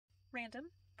random,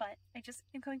 but I just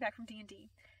am coming back from D&D,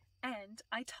 and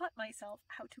I taught myself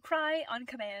how to cry on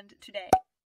command today.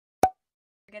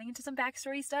 We're getting into some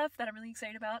backstory stuff that I'm really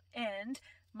excited about, and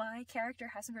my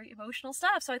character has some very emotional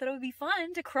stuff, so I thought it would be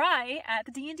fun to cry at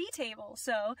the D&D table.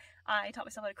 So I taught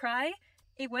myself how to cry.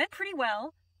 It went pretty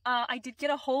well. I did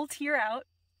get a whole tear out.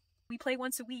 We play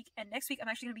once a week, and next week I'm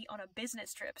actually going to be on a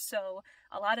business trip, so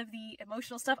a lot of the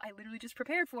emotional stuff I literally just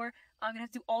prepared for, I'm going to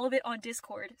have to do all of it on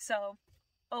Discord, so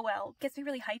oh well. Gets me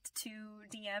really hyped to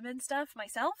DM and stuff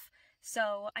myself,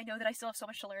 so I know that I still have so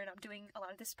much to learn. I'm doing a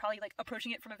lot of this, probably like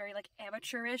approaching it from a very like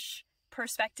amateurish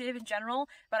perspective in general,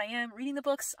 but I am reading the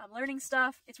books, I'm learning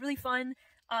stuff, it's really fun.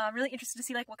 I'm really interested to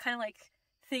see like what kind of like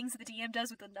things the DM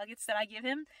does with the nuggets that I give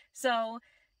him, so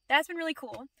that's been really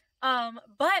cool.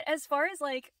 But as far as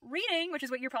like reading, which is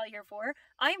what you're probably here for,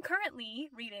 I am currently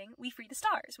reading We Free the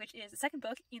Stars, which is the second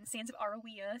book in Sands of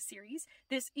Arawiya series.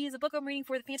 This is a book I'm reading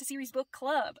for the Fantaseries book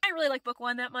club. I didn't really like book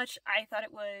one that much. I thought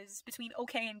it was between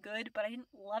okay and good, but I didn't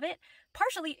love it.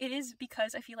 Partially it is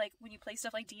because I feel like when you play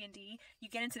stuff like D&D, you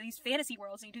get into these fantasy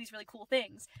worlds and you do these really cool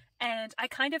things. And I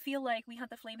kind of feel like We Hunt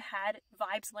the Flame had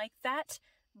vibes like that,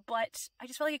 but I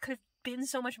just felt like it could have been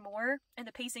so much more, and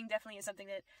the pacing definitely is something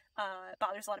that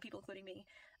bothers a lot of people, including me.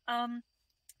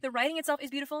 The writing itself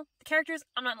is beautiful. The characters,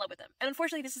 I'm not in love with them. And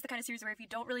unfortunately, this is the kind of series where if you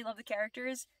don't really love the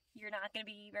characters, you're not going to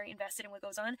be very invested in what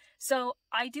goes on. So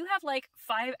I do have like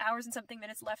 5 hours and something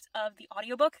minutes left of the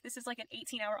audiobook. This is like an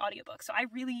 18-hour audiobook. So I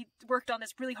really worked on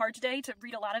this really hard today to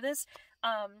read a lot of this,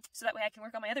 so that way I can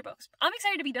work on my other books. I'm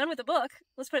excited to be done with the book.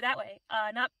 Let's put it that way.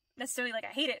 Not necessarily like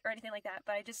I hate it or anything like that,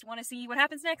 but I just want to see what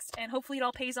happens next, and hopefully it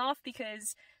all pays off,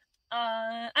 because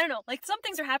I don't know, like some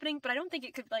things are happening, but I don't think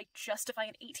it could like justify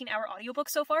an 18-hour audiobook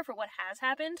so far for what has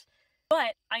happened.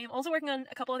 But I am also working on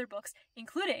a couple other books,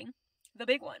 including the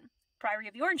big one, Priory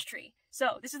of the Orange Tree.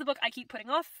 So this is the book I keep putting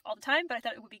off all the time, but I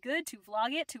thought it would be good to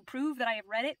vlog it to prove that I have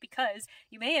read it, because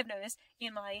you may have noticed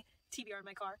in my TBR in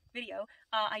my car video,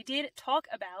 I did talk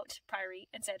about Priory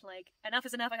and said like, enough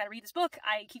is enough, I gotta read this book.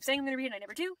 I keep saying I'm gonna read it and I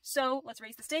never do, so let's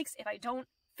raise the stakes. If I don't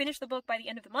finish the book by the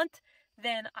end of the month,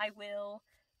 then I will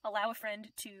allow a friend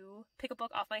to pick a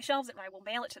book off my shelves and I will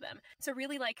mail it to them. So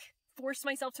really like force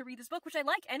myself to read this book, which I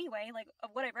like anyway, like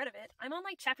of what I've read of it. I'm on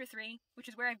like chapter 3, which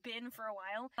is where I've been for a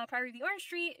while. Priory of the Orange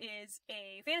Tree is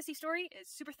a fantasy story.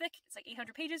 It's super thick. It's like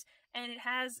 800 pages, and it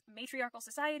has matriarchal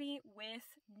society with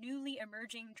newly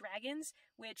emerging dragons,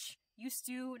 which used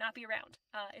to not be around.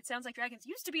 It sounds like dragons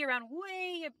used to be around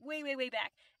way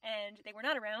back, and they were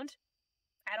not around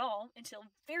at all until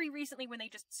very recently when they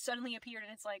just suddenly appeared,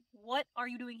 and it's like, what are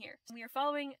you doing here? So we are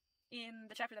following, in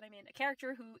the chapter that I'm in, a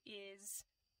character who is,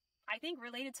 I think,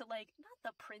 related to like, not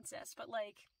the princess, but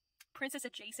like princess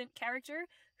adjacent character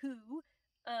who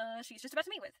she's just about to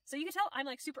meet with. So you can tell I'm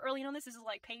like super early in on this. This is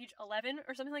like page 11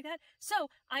 or something like that. So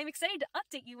I'm excited to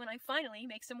update you when I finally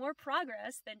make some more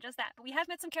progress than just that. But we have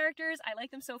met some characters. I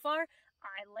like them so far.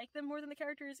 I like them more than the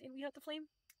characters in We Hunt the Flame.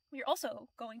 We are also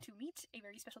going to meet a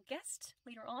very special guest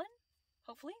later on,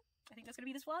 hopefully. I think that's going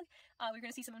to be this vlog. We're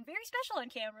going to see someone very special on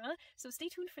camera, so stay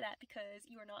tuned for that, because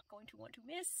you are not going to want to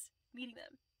miss meeting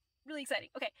them. Really exciting.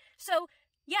 Okay, so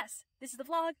yes, this is the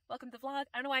vlog. Welcome to the vlog.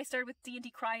 I don't know why I started with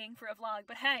D&D crying for a vlog,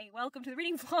 but hey, welcome to the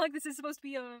reading vlog. This is supposed to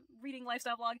be a reading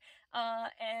lifestyle vlog,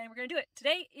 and we're going to do it.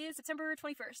 Today is September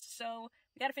 21st, so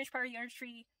we got to finish Priory of the Orange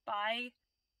Tree by,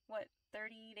 what,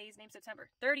 30 days named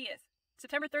September? 30th.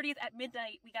 September 30th at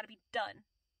midnight, we gotta be done.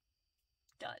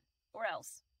 Done. Or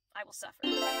else I will suffer.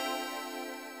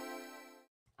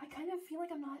 I kind of feel like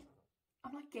I'm not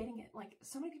getting it. Like,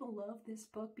 so many people love this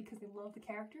book because they love the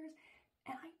characters,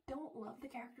 and I don't love the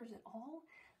characters at all.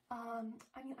 I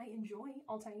mean, I enjoy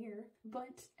Altair,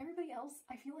 but everybody else,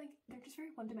 I feel like they're just very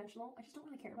one-dimensional. I just don't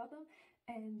really care about them.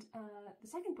 And the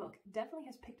second book definitely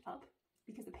has picked up,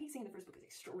 because the pacing in the first book is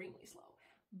extremely slow.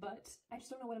 But I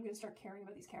just don't know when I'm going to start caring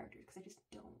about these characters, because I just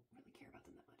don't really care about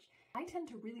them that much. I tend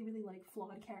to really like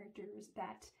flawed characters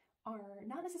that are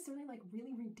not necessarily like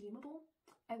really redeemable.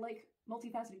 I like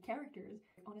multifaceted characters.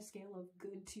 On a scale of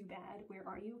good to bad, where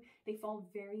are you? They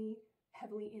fall very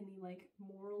heavily in the like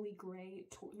morally gray,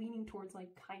 leaning towards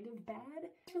like kind of bad.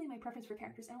 That's really my preference for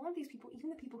characters. And a lot of these people, even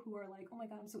the people who are like, oh my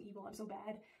god, I'm so evil, I'm so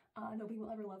bad, nobody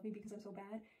will ever love me because I'm so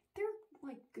bad, they're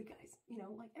like good guys, you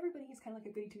know, like everybody is kind of like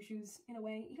a goody two-shoes in a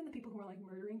way. Even the people who are like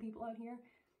murdering people out here,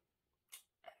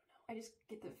 I don't know, I just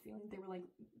get the feeling they were like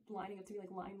lining up to be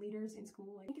like line leaders in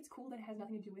school. Like, I think it's cool that it has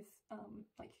nothing to do with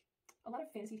like, a lot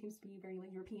of fantasy seems to be very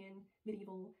like European,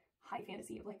 medieval, high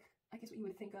fantasy of like, I guess what you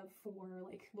would think of for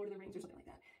like Lord of the Rings or something like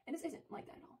that. And this isn't like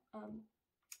that at all.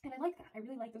 And I like that. I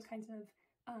really like those kinds of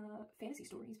fantasy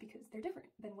stories because they're different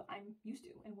than what I'm used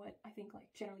to and what I think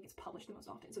like generally gets published the most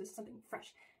often. So this is something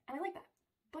fresh, and I like that.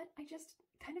 But I just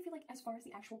kind of feel like as far as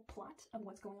the actual plot of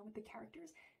what's going on with the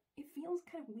characters, it feels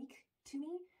kind of weak to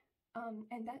me.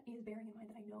 And that is bearing in mind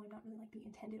that I know I'm not really like the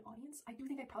intended audience. I do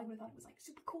think I probably would have thought it was like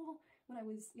super cool when I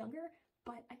was younger,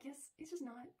 but I guess it's just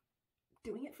not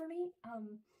doing it for me.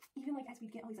 Even like as we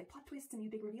get all these like plot twists and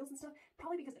these big reveals and stuff,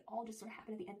 probably because it all just sort of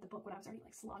happened at the end of the book when I was already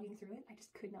like slogging through it. I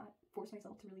just could not force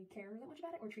myself to really care that much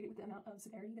about it or treat it with the amount of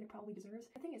severity that it probably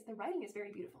deserves. The thing is, the writing is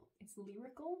very beautiful. It's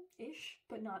lyrical-ish,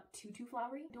 but not too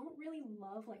flowery. Don't really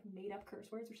love like made-up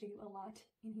curse words, which they do a lot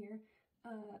in here.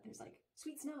 There's like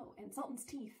sweet snow and Sultan's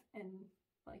teeth and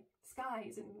like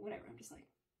skies and whatever. I'm just like,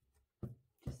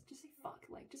 just say fuck,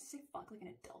 like just say fuck like an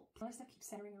adult. A lot of stuff keeps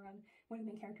centering around one of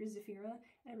the main characters, Zafira,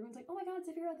 and everyone's like, oh my god,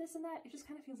 Zafira, this and that. It just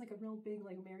kind of feels like a real big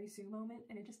like Mary Sue moment,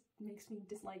 and it just makes me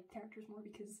dislike characters more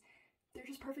because they're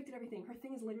just perfect at everything. Her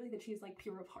thing is literally that she is like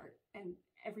pure of heart, and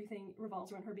everything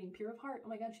revolves around her being pure of heart. Oh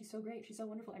my god, she's so great, she's so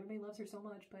wonderful, everybody loves her so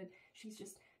much, but she's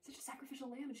just such a sacrificial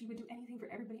lamb and she would do anything for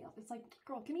everybody else. It's like,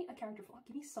 girl, give me a character flaw,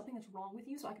 give me something that's wrong with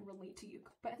you so I can relate to you.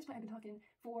 But at this point I've been talking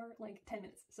for like 10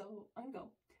 minutes, so I'm gonna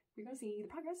go. We're gonna see the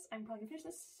progress. I'm probably gonna finish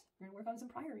this. We're gonna work on some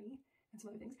Priory and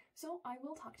some other things. So I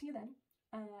will talk to you then,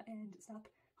 and stop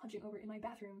hunching over in my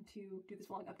bathroom to do this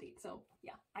vlog update. So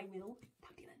yeah, I will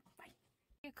talk to you then. Bye.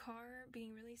 A car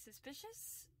being really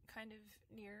suspicious, kind of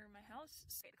near my house.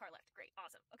 Okay, the car left. Great,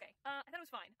 awesome. Okay, I thought it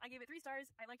was fine. I gave it 3 stars.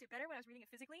 I liked it better when I was reading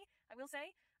it physically, I will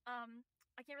say.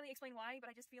 I can't really explain why, but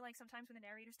I just feel like sometimes when the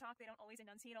narrators talk, they don't always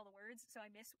enunciate all the words, so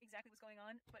I miss exactly what's going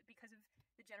on. But because of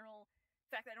the general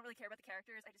fact that I don't really care about the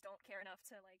characters, I just don't care enough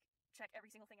to like check every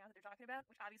single thing out that they're talking about,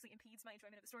 which obviously impedes my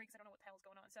enjoyment of the story because I don't know what the hell is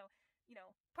going on. So, you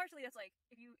know, partially that's like,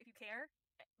 if you care,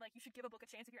 like you should give a book a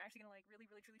chance if you're actually gonna like really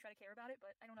truly try to care about it.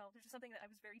 But I don't know, there's just something that I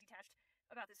was very detached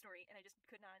about this story, and I just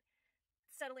could not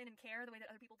settle in and care the way that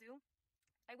other people do.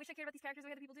 I wish I cared about these characters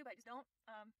the way other people do, but I just don't.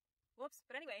 Whoops.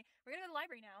 But anyway, we're gonna go to the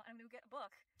library now, and I'm gonna go get a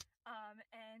book. I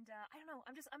don't know,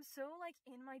 I'm so like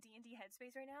in my D&D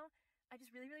headspace right now. I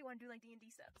just really want to do like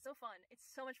D&D stuff. It's so fun. It's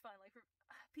so much fun. Like for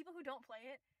people who don't play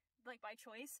it like by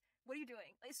choice, what are you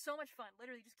doing? Like, it's so much fun.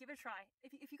 Literally, just give it a try.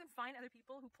 If you can find other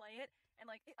people who play it, and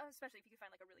like especially if you can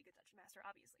find like a really good dungeon master,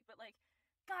 obviously. But like,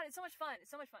 God, it's so much fun.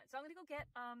 It's so much fun. So I'm gonna go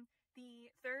get the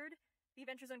third The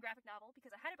Adventure Zone graphic novel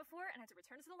because I had it before and I had to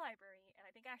return it to the library, and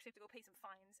I think I actually have to go pay some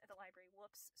fines at the library.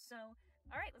 Whoops. So,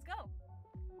 all right, let's go.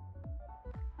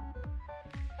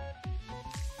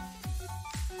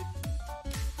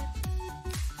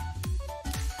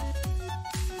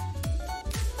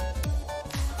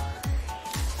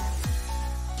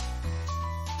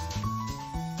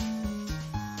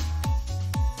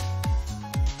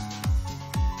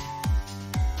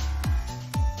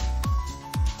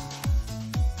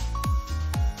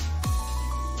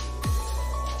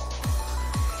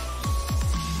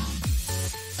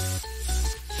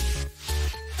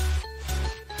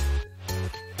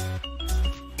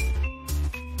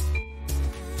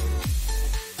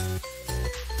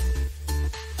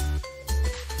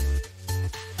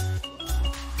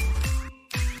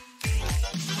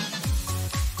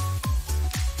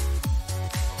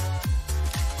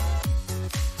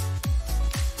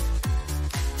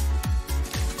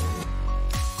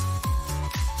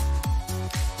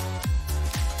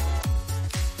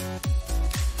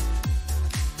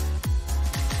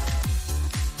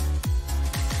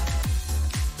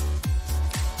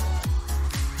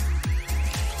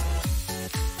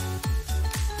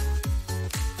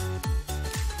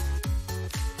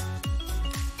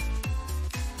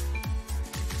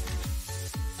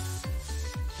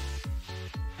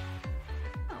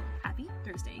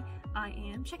 I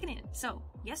am checking in. So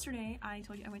yesterday I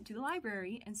told you I went to the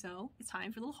library, and so it's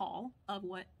time for the little haul of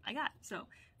what I got. So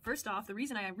first off, the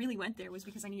reason I really went there was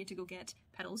because I needed to go get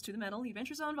Petals to the Metal, The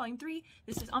Adventure Zone Volume 3.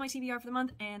 This is on my TBR for the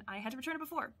month, and I had to return it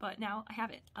before, but now I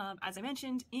have it. As I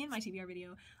mentioned in my TBR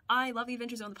video, I love The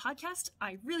Adventure Zone, the podcast.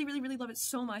 I really love it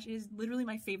so much. It is literally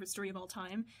my favorite story of all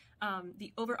time.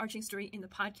 The overarching story in the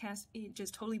podcast, it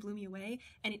just totally blew me away,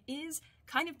 and it is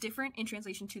kind of different in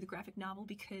translation to the graphic novel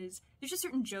because there's just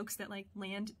certain jokes that like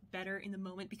land better in the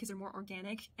moment because they're more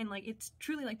organic, and like it's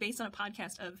truly like based on a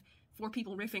podcast of 4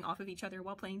 people riffing off of each other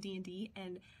while playing D&D,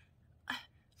 and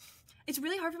it's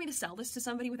really hard for me to sell this to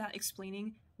somebody without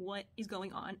explaining what is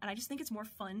going on, and I just think it's more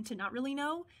fun to not really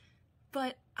know.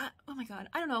 But oh my god,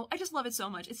 I don't know, I just love it so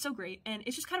much. It's so great, and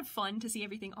it's just kind of fun to see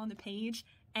everything on the page,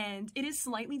 and it is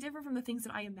slightly different from the things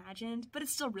that I imagined, but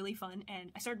it's still really fun,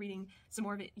 and I started reading some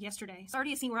more of it yesterday. It's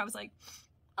already a scene where I was like,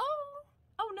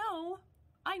 oh no,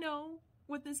 I know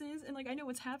what this is, and like I know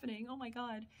what's happening. Oh my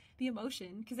god, the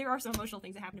emotion, because there are some emotional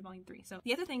things that happen in volume 3. So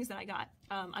the other things that I got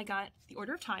The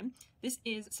Order of Time. This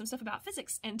is some stuff about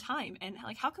physics and time, and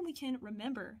like how come we can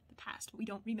remember the past but we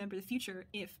don't remember the future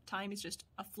if time is just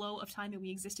a flow of time and we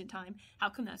exist in time. How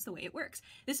come that's the way it works?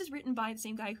 This is written by the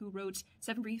same guy who wrote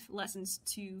 7 Brief Lessons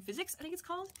to Physics, I think it's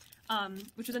called,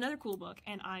 which was another cool book,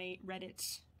 and I read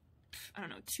it, I don't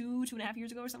know, 2.5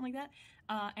 years ago or something like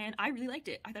that, and I really liked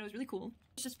it. I thought it was really cool.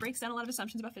 It just breaks down a lot of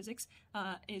assumptions about physics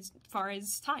as far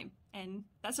as time, and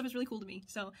that stuff is really cool to me.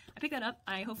 So I picked that up.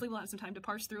 I hopefully will have some time to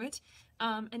parse through it.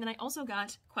 And then I also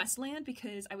got Questland,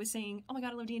 because I was saying, oh my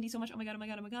god, I love D&D so much, oh my god, oh my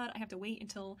god, oh my god, I have to wait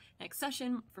until next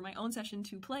session for my own session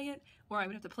to play it, or I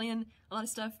would have to plan a lot of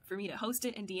stuff for me to host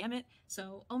it and DM it.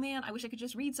 So, oh man, I wish I could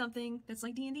just read something that's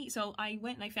like D&D. So I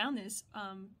went and I found this,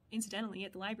 incidentally,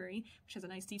 at the library, which has a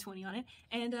nice D20 on it,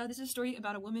 and this is a story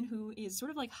about a woman who is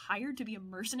sort of like hired to be a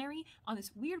mercenary on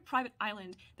this weird private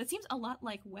island that seems a lot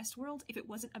like Westworld if it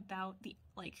wasn't about the,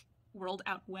 like, world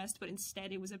out west, but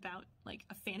instead it was about, like,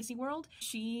 a fantasy world.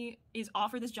 She is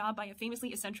offered this job by a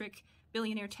famously eccentric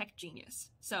billionaire tech genius.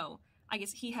 So I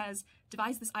guess he has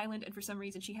devised this island, and for some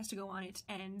reason she has to go on it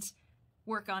and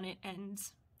work on it and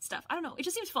stuff. I don't know, it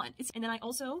just seems fun. And then I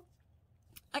also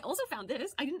found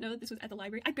this. I didn't know that this was at the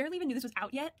library. I barely even knew this was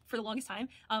out yet for the longest time.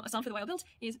 A Song for the Wild Built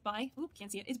is by,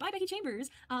 can't see it, is by Becky Chambers.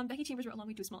 Becky Chambers wrote A Long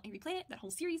Way to a Small Angry Planet, that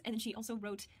whole series, and then she also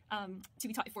wrote To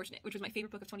Be Taught Fortunate, which was my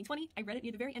favorite book of 2020. I read it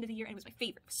near the very end of the year, and it was my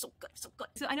favorite. It was so good, so good.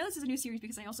 So I know this is a new series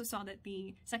because I also saw that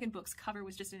the second book's cover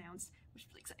was just announced, which is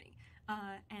really exciting.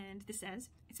 And this says,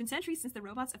 it's been centuries since the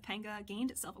robots of Panga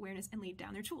gained self-awareness and laid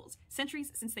down their tools.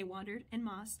 Centuries since they wandered, en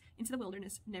masse, into the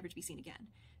wilderness, never to be seen again.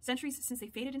 Centuries since they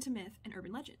faded into myth and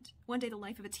urban legend. One day the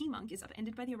life of a tea monk is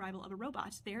upended by the arrival of a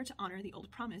robot there to honor the old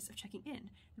promise of checking in.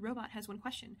 The robot has one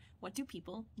question: what do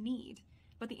people need?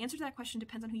 But the answer to that question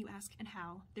depends on who you ask and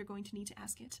how. They're going to need to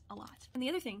ask it a lot. And the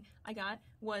other thing I got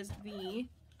was the,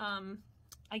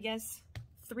 I guess,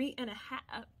 third and a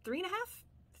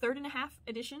half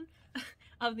edition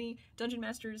of the Dungeon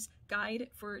Master's Guide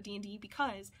for D&D,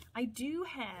 because I do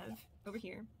have over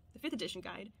here the 5th edition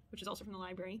guide, which is also from the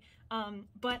library,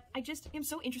 but I just am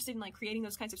so interested in like creating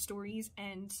those kinds of stories,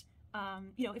 and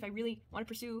you know, if I really want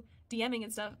to pursue DMing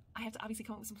and stuff, I have to obviously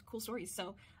come up with some cool stories.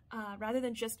 So rather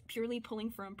than just purely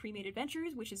pulling from pre-made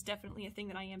adventures, which is definitely a thing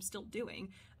that I am still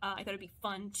doing, I thought it'd be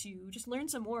fun to just learn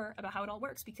some more about how it all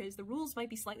works, because the rules might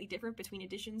be slightly different between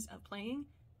editions of playing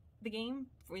the game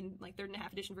in like 3rd and a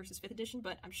half edition versus 5th edition,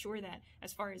 but I'm sure that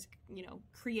as far as, you know,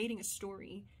 creating a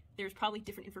story, there's probably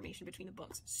different information between the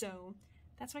books. So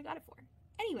that's what I got it for.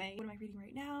 Anyway, what am I reading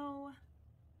right now?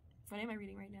 What am I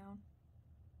reading right now?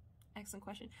 Excellent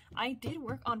question. I did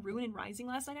work on Ruin and Rising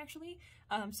last night, actually.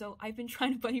 So I've been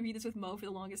trying to buddy read this with Mo for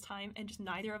the longest time, and just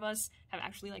neither of us have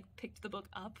actually like picked the book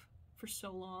up for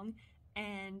so long.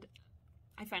 And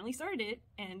I finally started it,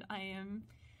 and I am,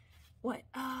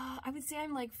 I would say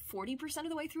I'm like 40% of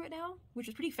the way through it now, which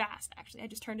is pretty fast, actually. I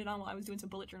just turned it on while I was doing some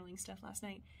bullet journaling stuff last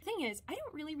night. The thing is, I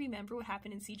don't really remember what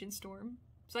happened in Siege and Storm,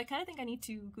 so I kind of think I need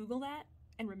to Google that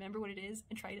and remember what it is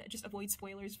and try to just avoid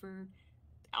spoilers for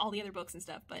all the other books and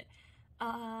stuff. But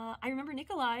I remember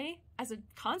Nikolai as a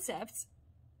concept.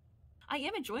 I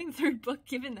am enjoying the 3rd book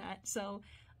given that, so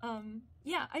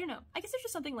yeah, I don't know. I guess there's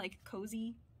just something like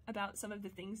cozy about some of the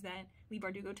things that Leigh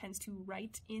Bardugo tends to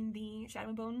write in the Shadow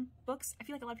and Bone books. I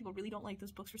feel like a lot of people really don't like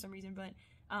those books for some reason, but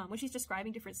when she's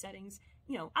describing different settings,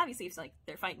 you know, obviously it's like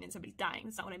they're fighting and somebody's dying.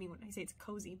 That's not what I mean when I say it's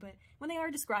cozy, but when they are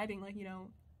describing, like, you know,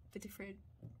 the different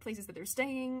places that they're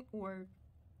staying, or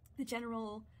the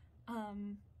general, I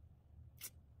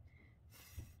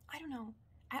don't know,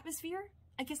 atmosphere?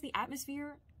 I guess the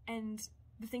atmosphere and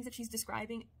the things that she's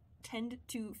describing tend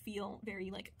to feel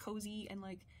very, like, cozy and,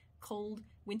 like, cold,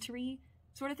 wintry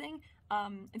sort of thing.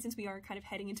 And since we are kind of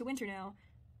heading into winter now,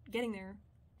 getting there,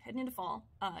 heading into fall,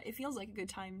 it feels like a good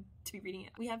time to be reading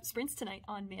it. We have sprints tonight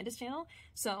on Manda's channel,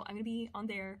 so I'm going to be on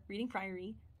there reading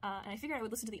Priory, and I figured I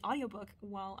would listen to the audiobook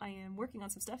while I am working on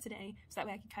some stuff today, so that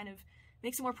way I can kind of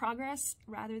make some more progress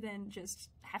rather than just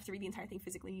have to read the entire thing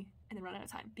physically and then run out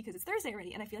of time, because it's Thursday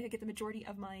already, and I feel like I get the majority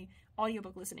of my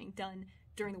audiobook listening done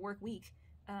during the work week,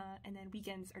 and then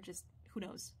weekends are just, who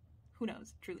knows,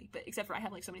 truly. But except for I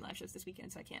have like so many live shows this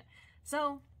weekend, so I can't.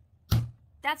 So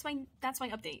that's my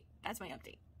update.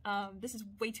 This is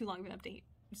way too long of an update.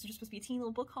 This is just supposed to be a teeny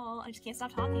little book haul. I just can't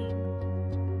stop talking.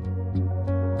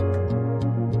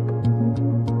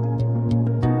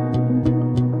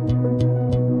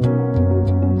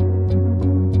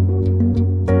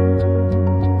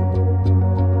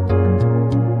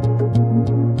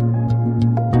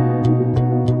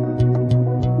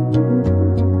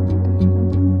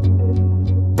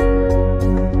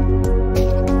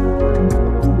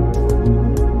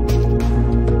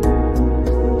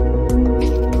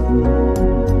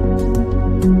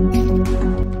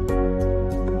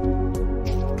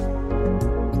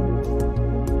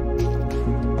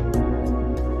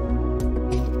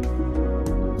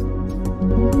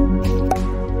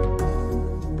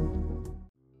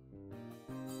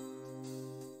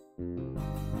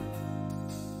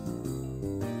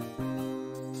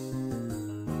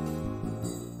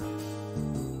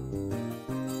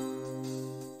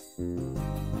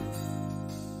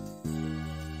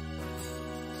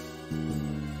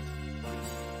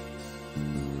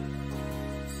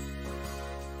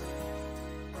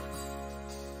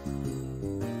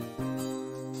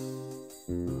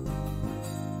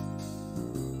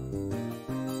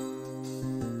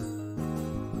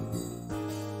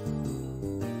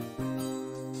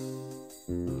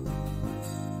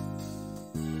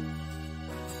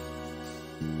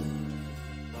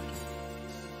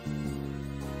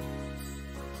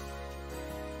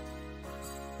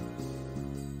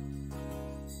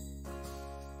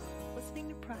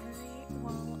 Priory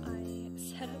while I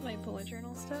set up my bullet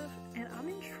journal stuff, and I'm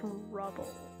in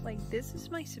trouble. Like, this is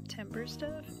my September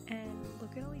stuff, and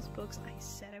look at all these books I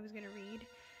said I was gonna read.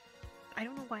 I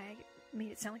don't know why I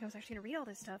made it sound like I was actually gonna read all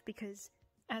this stuff, because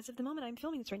as of the moment I'm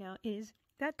filming this right now is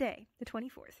that day, the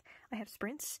 24th. I have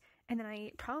sprints, and then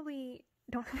I probably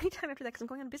don't have any time after that because I'm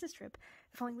going on a business trip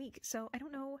the following week, so I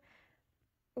don't know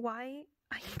why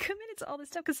I committed to all this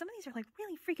stuff, because some of these are like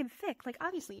really freaking thick. Like,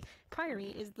 obviously Priory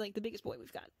is like the biggest boy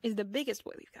we've got, is the biggest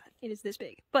boy we've got. It is this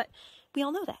big, but we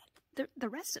all know that the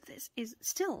rest of this is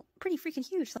still pretty freaking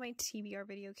huge. So my TBR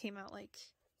video came out like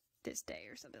this day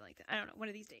or something like that. I don't know, one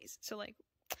of these days. So like,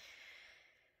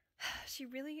 she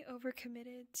really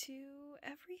overcommitted to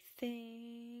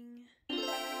everything.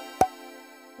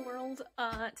 World,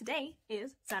 today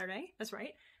is Saturday, that's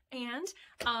right. And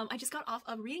I just got off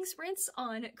of reading sprints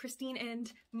on Christine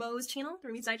and Mo's channel, the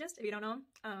Reading Digest. If you don't know them,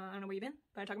 I don't know where you've been,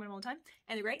 but I talk about them all the time,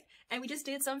 and they're great. And we just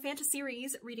did some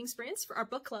FANTASERIES reading sprints for our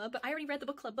book club, but I already read the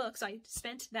book club book, so I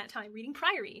spent that time reading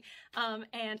Priory.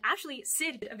 And actually,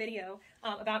 Syde did a video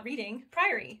about reading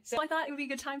Priory. So I thought it would be a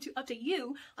good time to update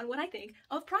you on what I think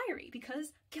of Priory,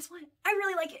 because guess what? I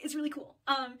really like it. It's really cool.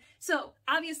 So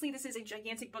obviously this is a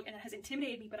gigantic book and it has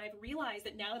intimidated me, but I've realized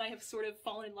that now that I have sort of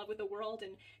fallen in love with the world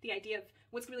and the idea of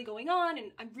what's really going on,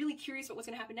 and I'm really curious about what's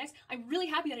going to happen next, I'm really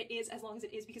happy that it is as long as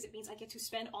it is, because it means I get to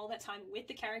spend all that time with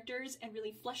the characters and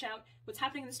really flesh out what's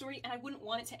happening in the story, and I wouldn't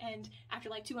want it to end after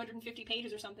like 250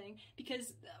 pages or something,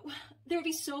 because there would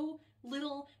be so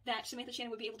little that Samantha Shannon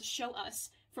would be able to show us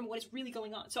from what is really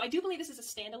going on. So I do believe this is a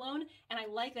standalone, and I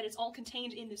like that it's all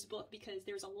contained in this book because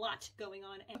there's a lot going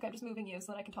on. Okay, I'm just moving you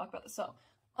so that I can talk about this. So,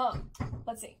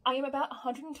 let's see. I am about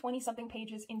 120 something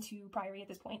pages into Priory at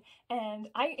this point, and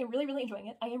I am really, really enjoying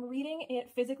it. I am reading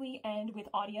it physically and with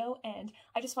audio, and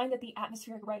I just find that the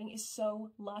atmospheric writing is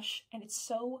so lush and it's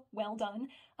so well done.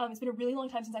 It's been a really long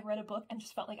time since I've read a book and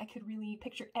just felt like I could really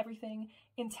picture everything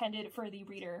intended for the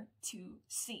reader to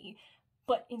see,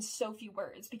 but in so few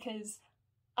words, because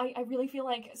I really feel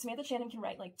like Samantha Shannon can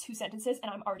write like 2 sentences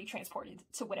and I'm already transported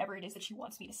to whatever it is that she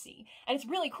wants me to see. And it's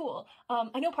really cool.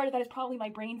 I know part of that is probably my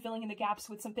brain filling in the gaps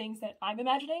with some things that I'm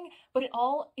imagining, but it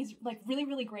all is like really,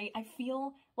 really great. I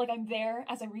feel like I'm there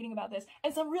as I'm reading about this,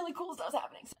 and some really cool stuff's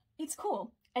happening. It's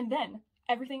cool. And then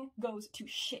everything goes to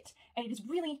shit. And it is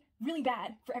really, really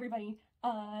bad for everybody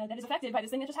that is affected by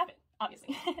this thing that just happened,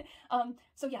 obviously.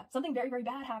 So yeah, something very, very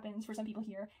bad happens for some people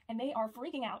here, and they are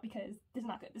freaking out because this is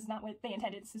not good. This is not what they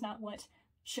intended. This is not what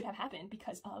should have happened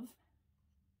because of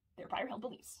their prior held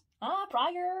beliefs.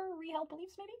 Prior reheld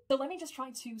beliefs, maybe? So let me just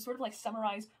try to sort of like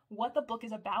summarize what the book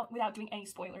is about without doing any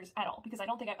spoilers at all, because I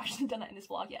don't think I've actually done that in this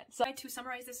vlog yet. So I tried to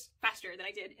summarize this faster than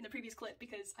I did in the previous clip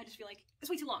because I just feel like it's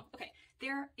way too long. Okay,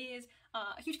 there is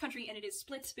a huge country and it is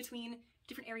split between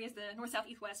different areas, the north, south,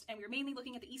 east, west, and we're mainly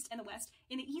looking at the east and the west.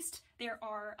 In the east, there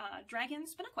are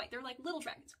dragons, but not quite. They're like little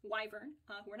dragons, wyvern,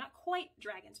 who are not quite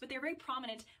dragons, but they're very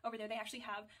prominent over there. They actually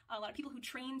have a lot of people who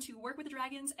train to work with the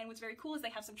dragons, and what's very cool is they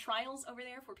have some trials over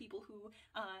there for people who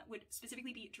would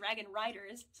specifically be dragon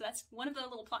riders. So that's one of the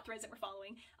little plot threads that we're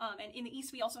following. And in the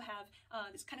east, we also have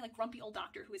this kind of like grumpy old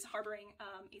doctor who is harboring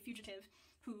a fugitive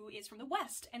who is from the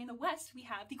west, and in the west we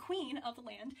have the queen of the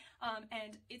land,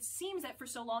 and it seems that for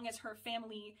so long as her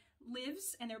family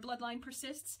lives and their bloodline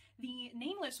persists, the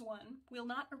Nameless One will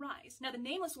not arise. Now the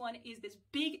Nameless One is this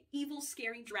big, evil,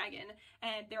 scary dragon,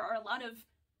 and there are a lot of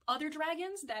other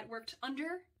dragons that worked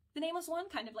under the Nameless One,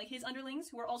 kind of like his underlings,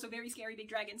 who are also very scary big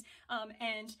dragons,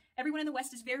 and everyone in the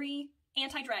west is very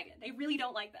anti-dragon. They really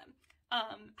don't like them.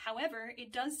 However,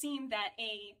 it does seem that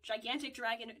a gigantic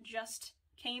dragon just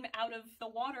came out of the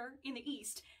water in the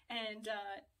east, and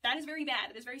that is very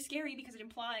bad. It is very scary because it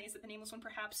implies that the Nameless One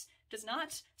perhaps does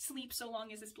not sleep so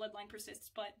long as this bloodline persists,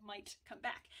 but might come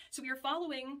back. So we are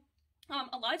following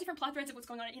a lot of different plot threads of what's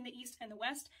going on in the east and the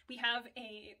west. We have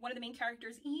one of the main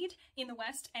characters, Ede, in the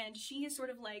west, and she is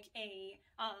sort of like a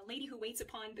lady who waits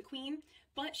upon the queen,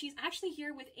 but she's actually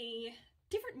here with a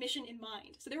different mission in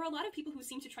mind. So there are a lot of people who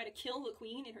seem to try to kill the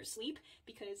queen in her sleep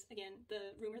because, again,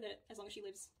 the rumor that as long as she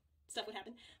lives, stuff would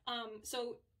happen.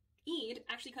 So Ede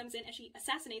actually comes in and she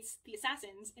assassinates the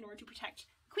assassins in order to protect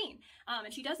the queen.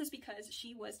 And she does this because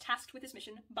she was tasked with this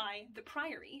mission by the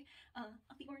Priory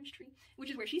of the Orange Tree, which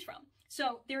is where she's from.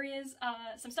 So there is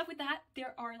some stuff with that.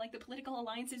 There are like the political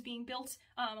alliances being built.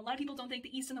 A lot of people don't think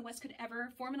the East and the West could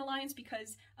ever form an alliance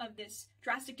because of this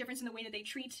drastic difference in the way that they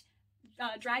treat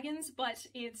dragons, but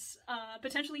it's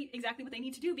potentially exactly what they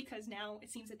need to do because now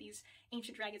it seems that these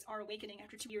ancient dragons are awakening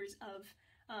after 2 years of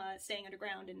staying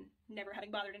underground and never having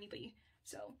bothered anybody.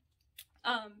 So,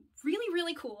 really,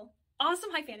 really cool.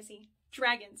 Awesome high fantasy.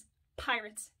 Dragons.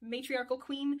 pirates, matriarchal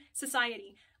queen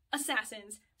society,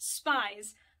 assassins,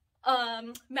 spies,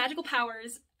 magical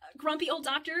powers, grumpy old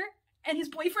doctor, and his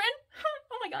boyfriend.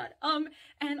 Oh my god.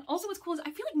 And also what's cool is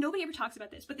I feel like nobody ever talks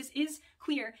about this, but this is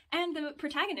queer, and the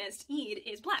protagonist, Ede,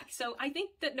 is black. So I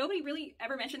think that nobody really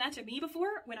ever mentioned that to me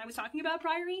before when I was talking about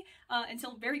Priory,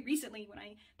 until very recently when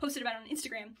I posted about it on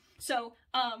Instagram. So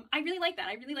I really like that.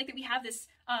 I really like that we have this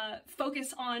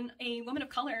focus on a woman of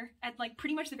color at like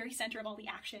pretty much the very center of all the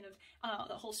action of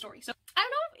the whole story. So I don't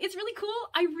know, it's really cool.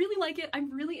 I really like it. I'm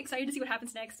really excited to see what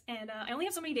happens next, and I only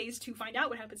have so many days to find out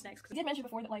what happens next. I did mention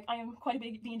before that like I am quite a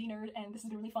big D&D nerd, and this has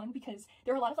been really fun because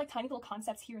there are a lot of like tiny little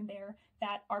concepts here and there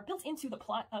that are built into the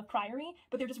plot of Priory,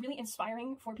 but they're just really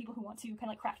inspiring for people who want to kind of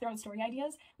like craft their own story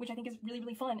ideas, which I think is really,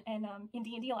 really fun. And in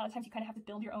D&D, a lot of times you kind of have to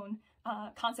build your own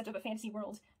concept of a fantasy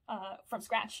world from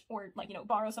scratch, or like, you know,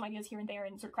 borrow some ideas here and there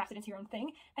and sort of craft it into your own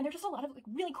thing. And there's just a lot of like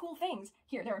really cool things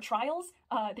here. There are trials,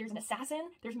 there's an assassin,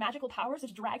 there's magical powers,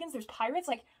 there's dragons, there's pirates.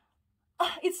 Like,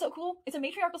 it's so cool. It's a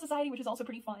matriarchal society, which is also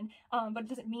pretty fun, but it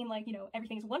doesn't mean like, you know,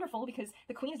 everything is wonderful, because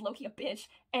the queen is low-key a bitch,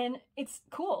 and it's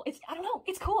cool. I don't know,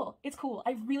 it's cool. It's cool.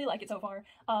 I really like it so far.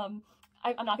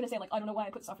 I'm not going to say, like, I don't know why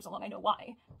I put this off for so long, I know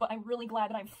why, but I'm really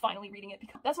glad that I'm finally reading it,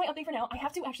 because that's my update for now. I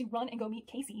have to actually run and go meet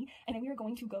Casey, and then we are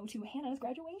going to go to Hannah's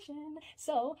graduation,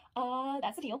 so,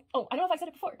 that's the deal. Oh, I don't know if I said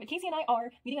it before, but Casey and I are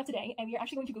meeting up today, and we are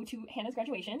actually going to go to Hannah's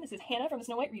graduation. This is Hannah from the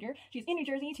Snow White Reader. She's in New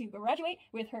Jersey to graduate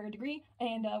with her degree,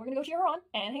 and we're going to go cheer her on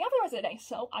and hang out for the rest of the day,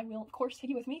 so I will, of course,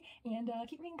 take you with me, and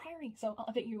keep reading Priory, so I'll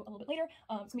update you a little bit later. It's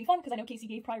going to be fun, because I know Casey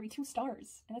gave Priory 2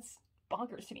 stars, and that's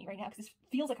bonkers to me right now, because this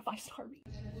feels like a 5-star read.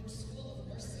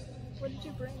 What did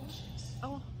you bring?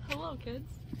 Oh, hello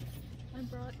kids. I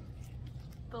brought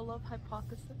the love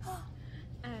hypothesis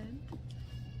and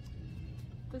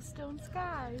the stone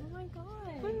sky. Oh my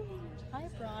god. Woo. I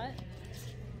brought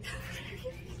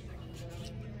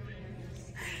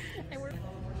and we're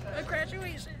a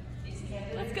graduation.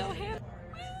 Let's go, Hannah.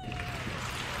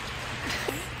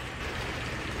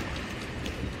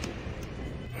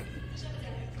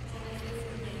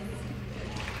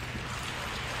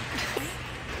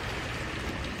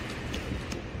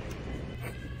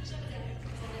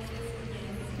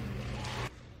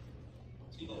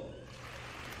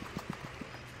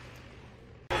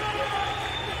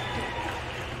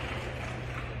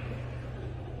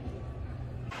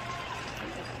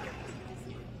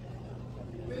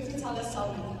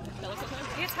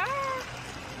 It's her!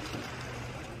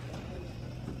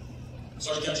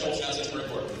 Sergeant Control Council to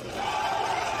report.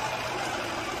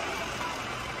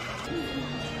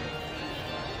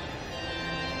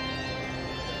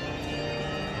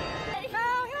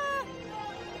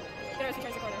 There's the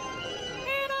Tracy corner.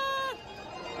 Hannah!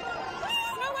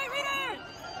 Snow White Reader!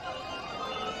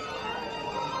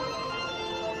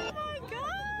 Oh my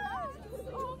god!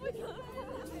 Oh my god!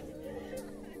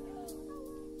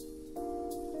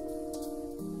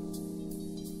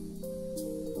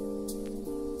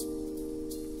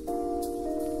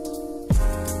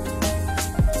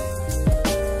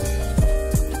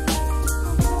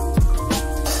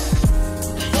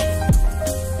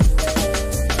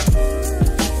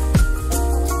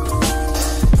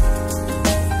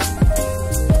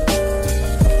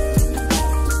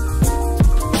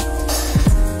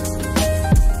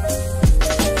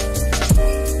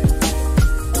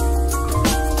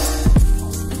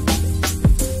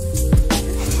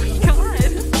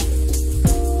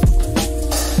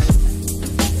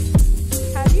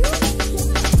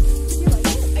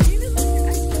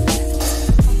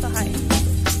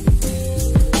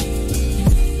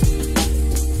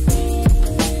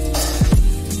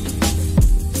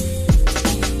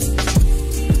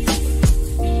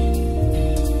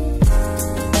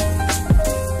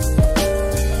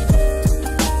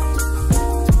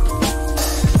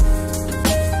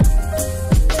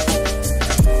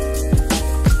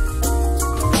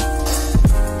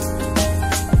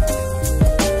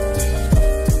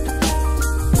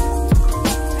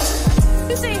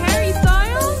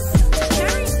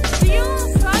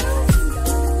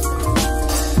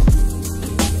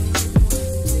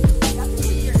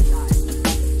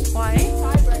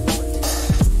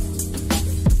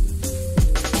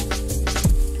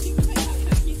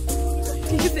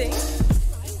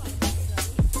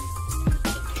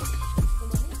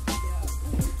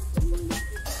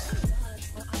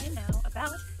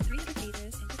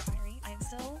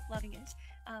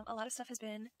 A lot of stuff has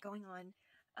been going on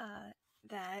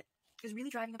that is really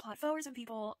driving the plot forward. Some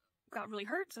people got really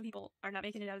hurt. Some people are not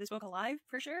making it out of this book alive,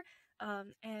 for sure.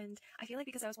 And I feel like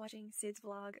because I was watching Syd's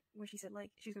vlog where she said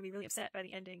like she was going to be really upset by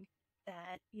the ending,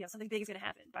 that, you know, something big is going to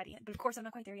happen by the end. But of course, I'm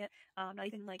not quite there yet. Not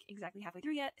even like exactly halfway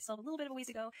through yet. Still have a little bit of a ways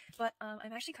to go. But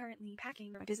I'm actually currently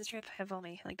packing for my business trip. I have all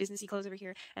my like businessy clothes over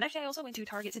here. And actually, I also went to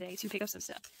Target today to pick up some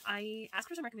stuff. I asked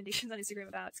for some recommendations on Instagram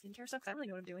about skincare stuff because I don't really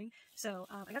know what I'm doing. So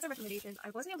I got some recommendations. I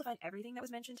wasn't able to find everything that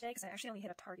was mentioned today because I actually only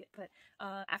hit up Target. But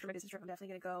after my business trip, I'm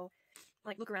definitely going to go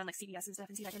like look around like CVS and stuff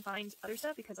and see if I can find other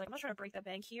stuff, because like I'm not trying to break the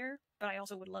bank here, but I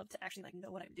also would love to actually like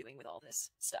know what I'm doing with all this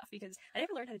stuff, because I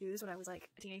never learned how to do this when I was like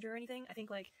a teenager or anything. I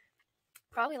think like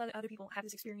probably a lot of other people have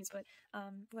this experience, but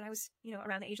when I was, you know,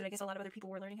 around the age that I guess a lot of other people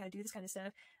were learning how to do this kind of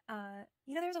stuff,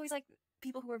 you know, there's always like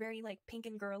people who were very like pink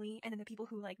and girly, and then the people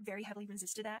who like very heavily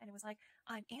resisted that, and it was like,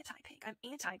 I'm anti-pink, I'm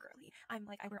anti-girly, I'm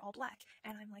like, I wear all black,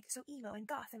 and I'm like so emo and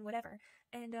goth and whatever.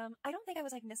 And I don't think I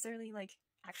was like necessarily like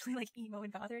actually like emo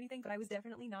and goth or anything, but I was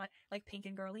definitely not like pink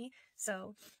and girly.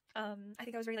 So I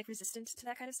think I was very like resistant to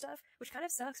that kind of stuff, which kind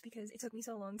of sucks because it took me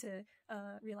so long to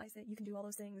realize that you can do all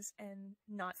those things and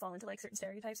not fall into like certain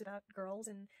stereotypes about girls,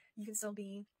 and you can still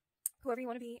be whoever you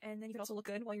want to be, and then you can also look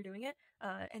good while you're doing it,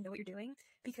 and know what you're doing,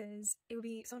 because it would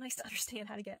be so nice to understand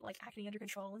how to get like acne under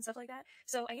control and stuff like that.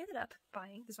 So I ended up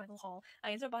buying, this is my little haul,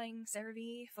 I ended up buying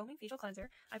CeraVe Foaming Facial Cleanser.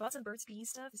 I bought some Burt's Bees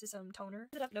stuff. This is some toner.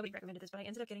 Nobody recommended this, but I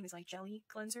ended up getting this like jelly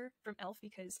cleanser from e.l.f.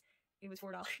 because it was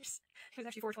 $4. It was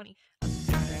actually $4.20.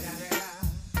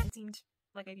 It seemed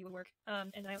like maybe it would work.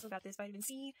 And I also got this vitamin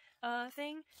C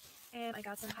thing, and I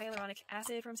got some hyaluronic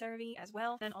acid from CeraVe as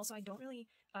well. And also I don't really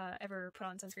ever put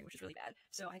on sunscreen, which is really bad,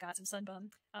 so I got some Sun Bum.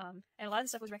 And a lot of the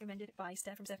stuff was recommended by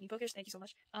Steph from Stephanie Bookish, thank you so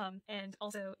much. And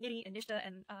also Nidhi and Nishta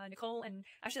and Nicole, and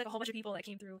actually like a whole bunch of people that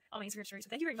came through on my Instagram story, so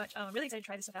thank you very much. I'm really excited to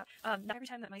try this stuff out. Not every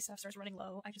time that my stuff starts running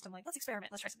low, I'm like, let's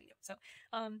experiment, let's try something new. So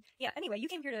yeah, anyway, you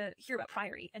came here to hear about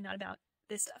Priory and not about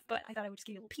this stuff, but I thought I would just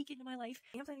give you a little peek into my life.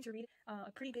 I am planning to read a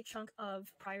pretty big chunk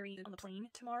of Priory on the plane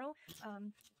tomorrow.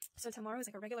 So tomorrow is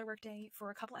like a regular work day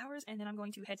for a couple hours, and then I'm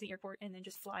going to head to the airport and then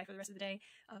just fly for the rest of the day.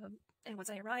 And once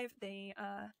I arrive, they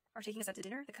are taking us out to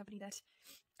dinner, the company that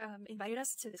invited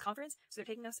us to this conference. So they're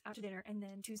taking us out to dinner, and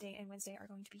then Tuesday and Wednesday are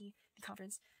going to be the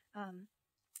conference.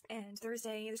 And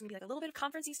Thursday, there's going to be like a little bit of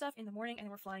conference-y stuff in the morning, and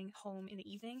then we're flying home in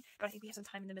the evening. But I think we have some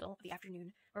time in the middle of the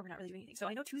afternoon where we're not really doing anything. So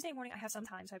I know Tuesday morning I have some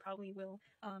time, so I probably will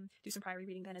do some Priory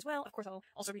reading then as well. Of course, I'll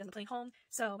also read on the plane home.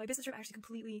 So my business trip actually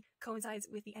completely coincides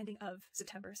with the ending of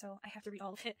September, so I have to read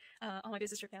all of it on my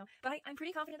business trip now. But I'm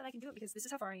pretty confident that I can do it, because this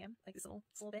is how far I am, like this little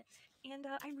bit. And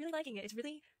I'm really liking it. It's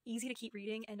really easy to keep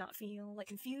reading and not feel like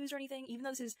confused or anything, even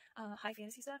though this is high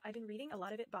fantasy stuff. I've been reading a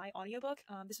lot of it by audiobook.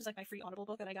 This was like my free Audible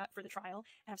book that I got for the trial,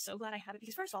 and I'm so glad I have it,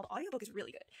 because first of all, the audiobook is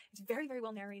really good. It's very, very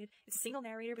well narrated. It's a single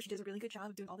narrator, but she does a really good job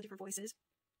of doing all the different voices.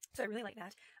 So I really like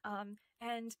that.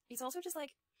 And it's also just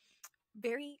like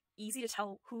very easy to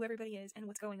tell who everybody is and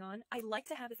what's going on. I like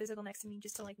to have the physical next to me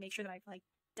just to like make sure that I like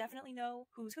definitely know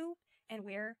who's who and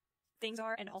where things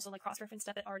are, and also like cross-reference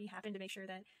stuff that already happened to make sure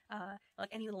that like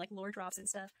any little like lore drops and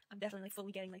stuff, I'm definitely like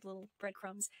fully getting like little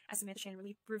breadcrumbs as Samantha Shannon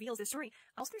really reveals this story.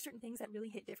 Also, there's certain things that really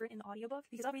hit different in the audiobook,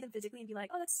 because I'll read them physically and be like,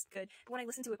 oh, that's good, but when I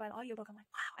listen to it by the audiobook, I'm like,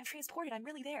 wow, I'm transported, I'm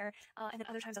really there. And then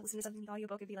other times I'll listen to something in the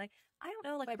audiobook and be like, I don't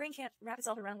know, like my brain can't wrap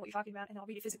itself around what you're talking about, and I'll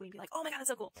read it physically and be like, oh my god, that's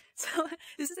so cool. So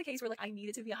this is a case where like I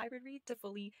needed to be a hybrid read to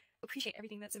fully appreciate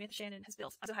everything that Samantha Shannon has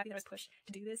built. I'm so happy that I was pushed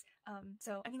to do this.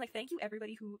 So I mean, like, thank you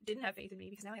everybody who didn't have faith in me,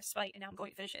 because now I have spite and now I'm going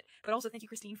to finish it. But also thank you,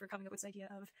 Christine, for coming up with this idea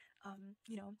of,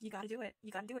 you know, you gotta do it,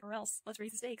 or else let's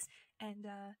raise the stakes. And,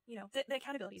 you know, the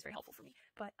accountability is very helpful for me.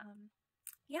 But,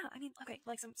 yeah, I mean, okay,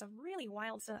 like some really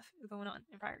wild stuff going on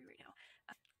in Priory right now.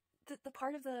 The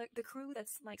part of the crew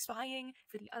that's like spying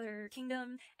for the other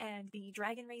kingdom, and the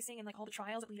dragon racing, and like all the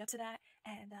trials that lead up to that,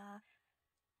 and,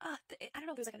 I don't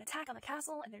know, there's like an attack on the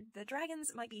castle, and the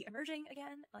dragons might be emerging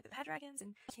again, like the bad dragons,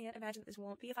 and I can't imagine that this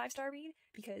won't be a 5-star read,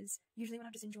 because usually when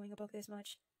I'm just enjoying a book this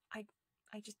much, I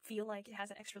just feel like it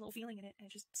has an extra little feeling in it, and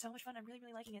it's just so much fun. I'm really,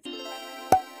 really liking it.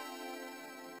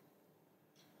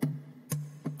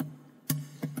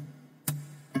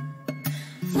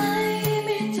 Fly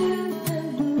me to the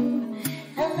moon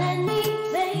and let me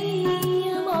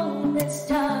play among the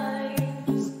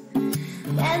stars.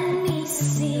 Let me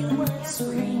see what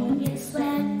spring is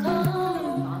like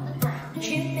on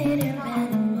Jupiter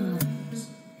and Mars.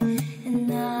 And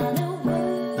not a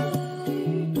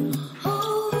word,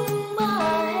 hold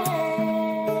my hand.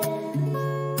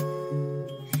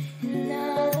 And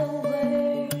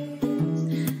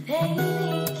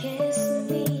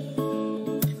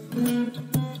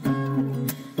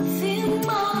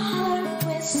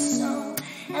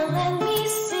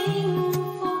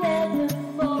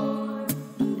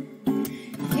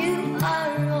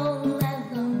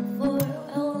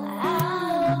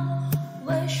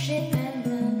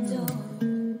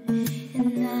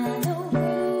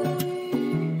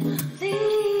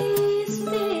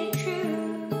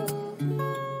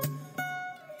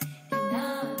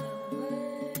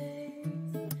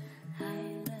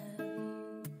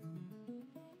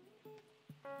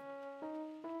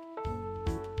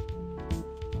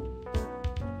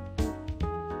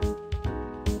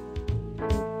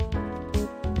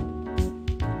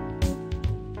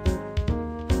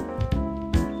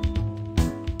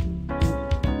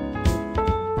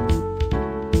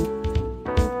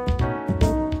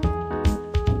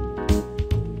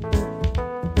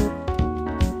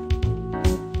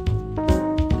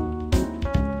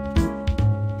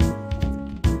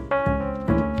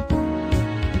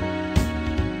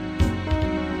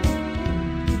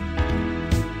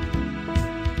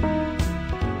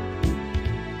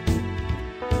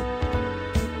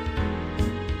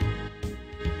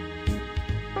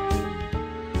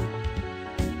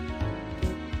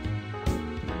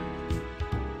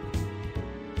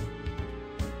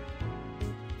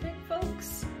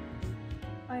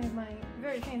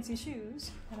fancy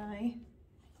shoes that I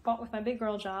bought with my big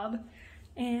girl job.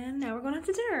 And now we're going out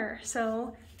to dinner.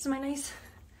 So this is my nice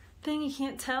thing. You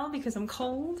can't tell because I'm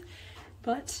cold.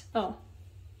 But, oh,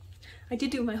 I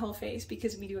did do my whole face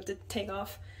because we do have to take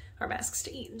off our masks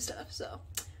to eat and stuff. So,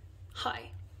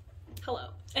 hi.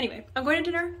 Hello. Anyway, I'm going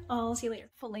to dinner. I'll see you later.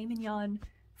 Filet mignon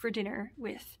for dinner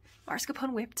with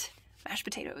mascarpone whipped mashed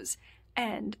potatoes.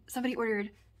 And somebody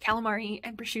ordered calamari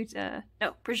and prosciutto.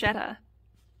 No, bruschetta.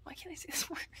 Why can't I say this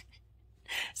word?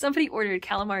 Somebody ordered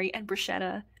calamari and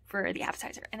bruschetta for the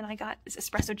appetizer. And then I got this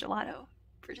espresso gelato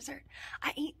for dessert.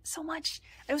 I ate so much.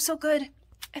 It was so good.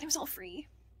 And it was all free.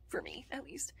 For me, at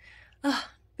least.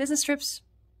 Business trips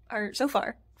are, so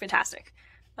far, fantastic.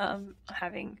 I'm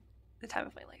having the time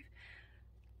of my life.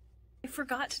 I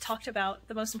forgot to talk about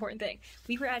the most important thing.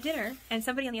 We were at dinner, and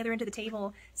somebody on the other end of the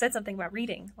table said something about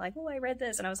reading. Like, oh, I read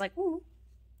this. And I was like, ooh,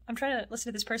 I'm trying to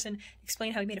listen to this person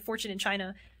explain how he made a fortune in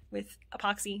China with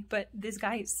epoxy. But this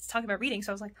guy is talking about reading,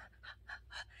 so I was like,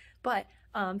 but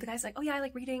the guy's like, oh yeah, I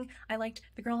like reading. I liked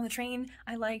The Girl on the Train.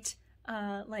 I liked,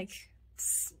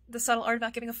 The Subtle Art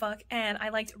About Giving a Fuck. And I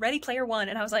liked Ready Player One.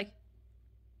 And I was like,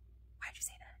 why'd you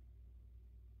say that?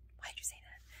 Why'd you say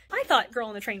that? I thought Girl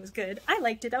on the Train was good. I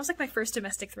liked it. That was like my first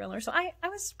domestic thriller, so I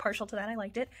was partial to that. I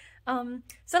liked it.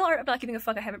 Subtle Art About Giving a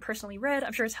Fuck I haven't personally read.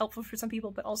 I'm sure it's helpful for some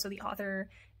people, but also the author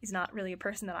is not really a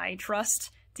person that I trust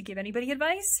to give anybody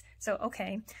advice, so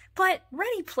okay. But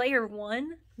Ready Player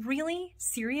One? Really?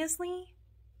 Seriously?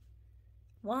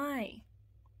 Why?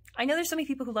 I know there's so many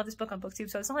people who love this book on BookTube,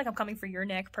 so it's not like I'm coming for your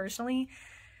neck personally,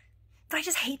 but I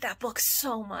just hate that book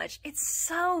so much. It's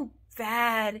so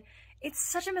bad. It's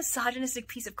such a misogynistic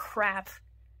piece of crap.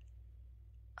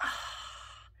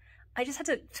 I just had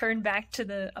to turn back to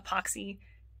the epoxy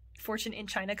fortune in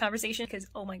China conversation because,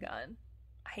 oh my god,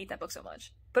 I hate that book so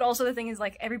much. But also the thing is,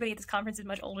 like, everybody at this conference is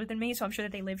much older than me, so I'm sure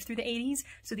that they lived through the 80s,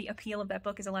 so the appeal of that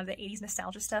book is a lot of the 80s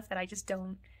nostalgia stuff that I just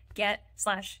don't get,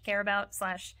 / care about, /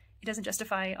 it doesn't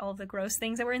justify all of the gross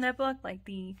things that were in that book, like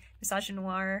the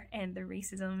misogynoir and the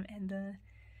racism and the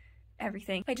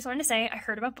everything. I just wanted to say I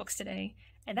heard about books today,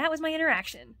 and that was my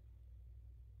interaction.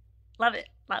 Love it.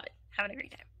 Love it. Having a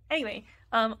great time. Anyway,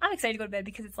 I'm excited to go to bed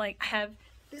because it's like I have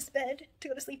this bed to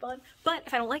go to sleep on, but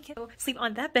if I don't like it, I'll sleep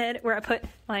on that bed where I put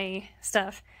my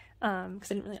stuff,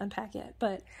 because I didn't really unpack yet.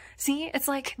 But see, it's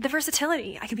like the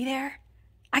versatility. I could be there.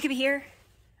 I could be here.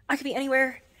 I could be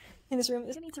anywhere in this room.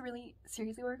 I need to really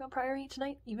seriously work on Priory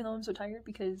tonight, even though I'm so tired,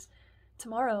 because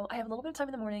tomorrow I have a little bit of time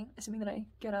in the morning, assuming that I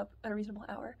get up at a reasonable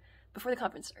hour before the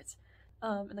conference starts,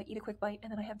 and like eat a quick bite,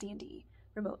 and then I have D&D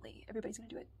remotely. Everybody's gonna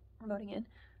do it remoting in.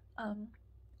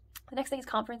 The next day is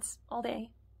conference all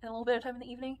day and a little bit of time in the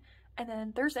evening, and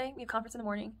then Thursday we have conference in the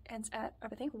morning, and it's at I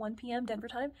think 1 p.m. Denver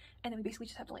time, and then we basically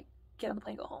just have to like get on the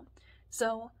plane and go home.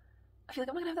 So I feel like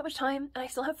I'm not gonna have that much time, and I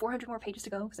still have 400 more pages to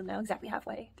go because I'm now exactly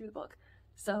halfway through the book.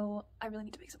 So I really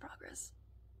need to make some progress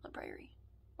on Priory,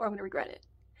 or I'm gonna regret it.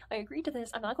 I agreed to this.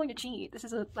 I'm not going to cheat.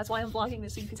 That's why I'm vlogging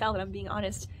this, so you can tell that I'm being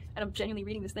honest and I'm genuinely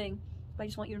reading this thing. But I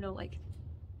just want you to know, like,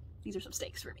 these are some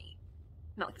stakes for me.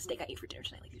 Not like the steak I ate for dinner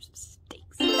tonight, like, these are some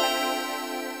steaks.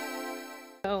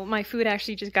 So my food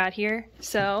actually just got here.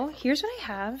 So here's what I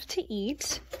have to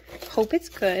eat. Hope it's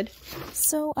good.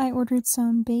 So I ordered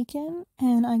some bacon,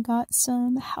 and I got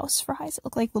some house fries that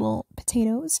look like little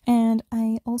potatoes. And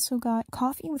I also got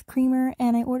coffee with creamer,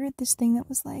 and I ordered this thing that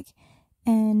was like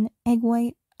an egg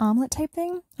white omelet type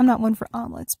thing. I'm not one for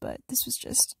omelets, but this was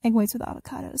just egg whites with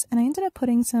avocados. And I ended up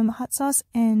putting some hot sauce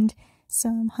and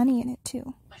some honey in it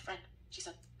too. My friend, she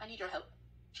said, I need your help.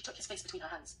 She took his face between her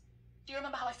hands. Do you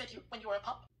remember how I fed you when you were a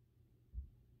pup?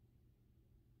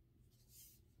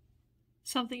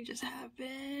 Something just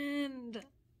happened.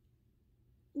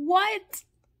 What?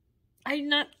 I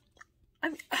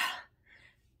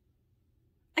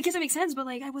guess that makes sense, but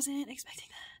like I wasn't expecting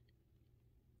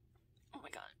that. Oh my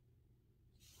god.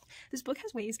 This book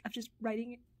has ways of just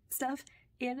writing stuff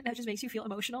in that just makes you feel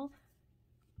emotional.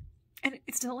 And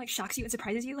it still like shocks you and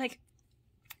surprises you. Like,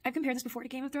 I've compared this before to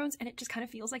Game of Thrones, and it just kind of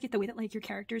feels like it, the way that like your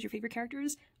characters, your favorite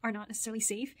characters, are not necessarily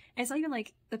safe. And it's not even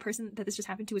like the person that this just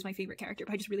happened to is my favorite character,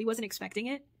 but I just really wasn't expecting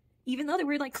it. Even though there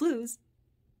were like clues.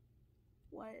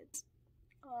 What?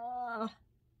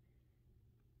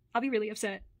 I'll be really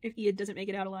upset if Ian doesn't make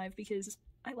it out alive because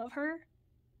I love her.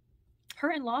 Her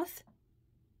and Loth.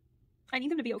 I need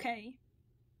them to be okay.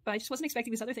 But I just wasn't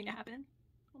expecting this other thing to happen.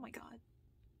 Oh my god.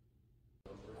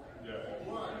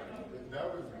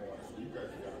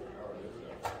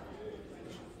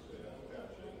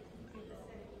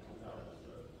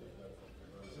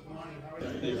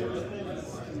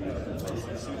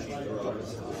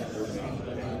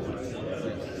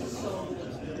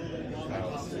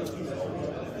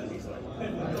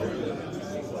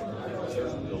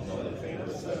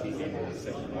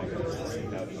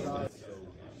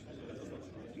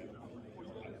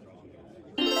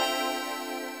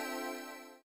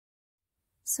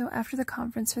 So after the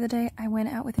conference for the day, I went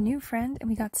out with a new friend and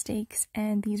we got steaks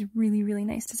and these really, really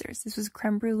nice desserts. This was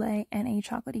creme brulee and a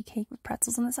chocolatey cake with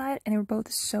pretzels on the side, and they were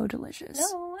both so delicious.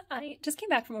 Hello, I just came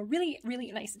back from a really, really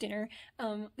nice dinner.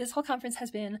 This whole conference has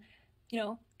been, you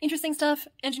know, interesting stuff,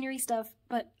 engineering stuff,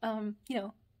 but, you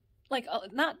know, like,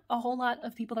 not a whole lot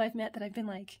of people that I've met that I've been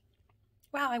like,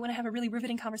 wow, I want to have a really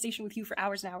riveting conversation with you for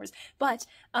hours and hours. But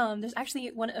there's actually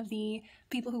one of the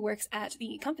people who works at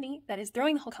the company that is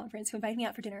throwing the whole conference who invited me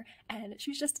out for dinner, and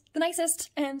she was just the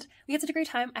nicest, and we had such a great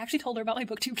time. I actually told her about my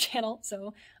booktube channel,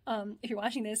 so if you're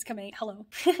watching this, come hey, hello.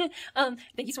 Thank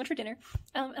you so much for dinner.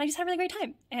 And I just had a really great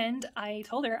time, and I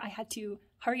told her I had to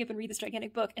hurry up and read this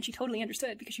gigantic book, and she totally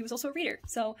understood because she was also a reader.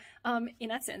 So in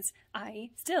that sense, I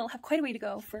still have quite a way to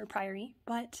go for Priory,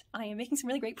 but I am making some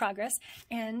really great progress,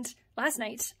 and last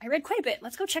night I read quite a bit.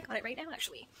 Let's go check on it right now,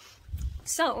 actually.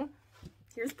 So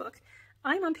here's the book.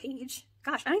 I'm on page,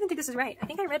 gosh, I don't even think this is right. I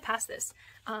think I read past this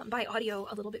by audio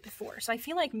a little bit before. So I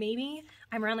feel like maybe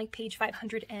I'm around like page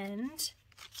 500 and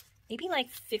maybe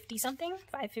like 50 something,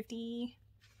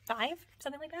 555,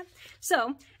 something like that.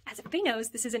 So as everybody knows,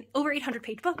 this is an over 800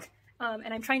 page book.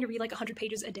 And I'm trying to read like 100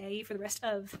 pages a day for the rest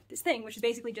of this thing, which is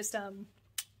basically just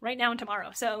right now and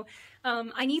tomorrow. So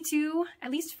I need to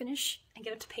at least finish and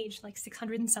get up to page like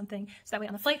 600 and something, so that way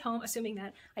on the flight home, assuming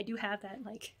that I do have that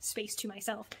like space to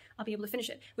myself, I'll be able to finish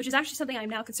it, which is actually something I'm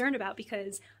now concerned about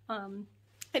because I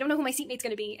don't know who my seatmate's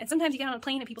going to be, and sometimes you get on a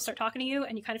plane and people start talking to you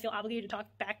and you kind of feel obligated to talk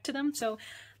back to them. So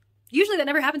usually that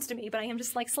never happens to me, but I am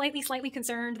just like slightly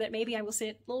concerned that maybe I will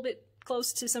sit a little bit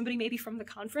close to somebody maybe from the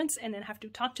conference and then have to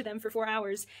talk to them for 4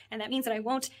 hours, and that means that I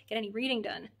won't get any reading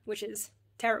done, which is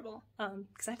terrible,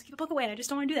 because I have to keep a book away and I just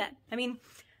don't want to do that. I mean,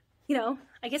 you know,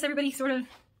 I guess everybody sort of,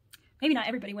 maybe not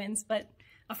everybody wins, but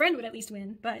a friend would at least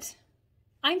win, but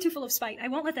I'm too full of spite. I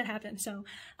won't let that happen, so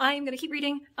I'm going to keep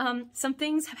reading. Some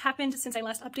things have happened since I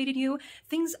last updated you.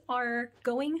 Things are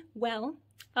going well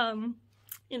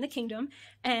in the kingdom,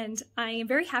 and I am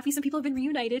very happy some people have been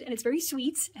reunited, and it's very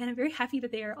sweet, and I'm very happy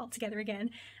that they are all together again.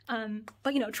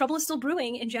 But, you know, trouble is still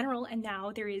brewing in general, and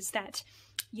now there is that,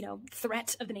 you know,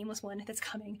 threat of the Nameless One that's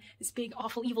coming, this big,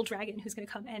 awful, evil dragon who's going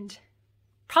to come and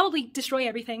probably destroy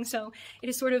everything. So it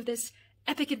is sort of this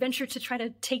epic adventure to try to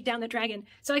take down the dragon.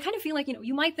 So I kind of feel like, you know,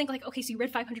 you might think like, okay, so you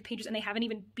read 500 pages and they haven't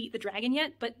even beat the dragon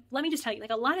yet, but let me just tell you,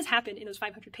 like, a lot has happened in those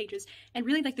 500 pages, and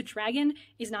really, like, the dragon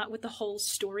is not what the whole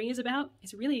story is about.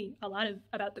 It's really a lot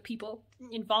about the people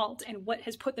involved and what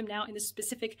has put them now in this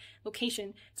specific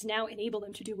location to now enable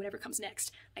them to do whatever comes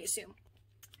next, I assume.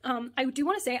 I do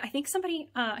want to say, I think somebody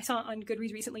I saw on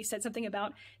Goodreads recently said something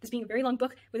about this being a very long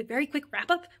book with a very quick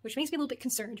wrap-up, which makes me a little bit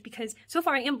concerned, because so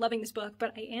far I am loving this book,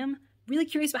 but I am really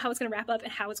curious about how it's going to wrap up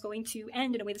and how it's going to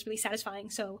end in a way that's really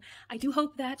satisfying. So I do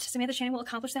hope that Samantha Shannon will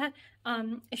accomplish that.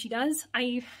 If she does,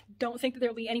 I don't think that there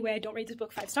will be any way I don't rate this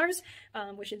book 5 stars,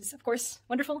 which is, of course,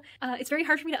 wonderful. It's very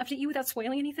hard for me to update you without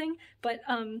spoiling anything, but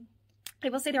I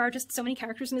will say there are just so many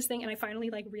characters in this thing, and I finally,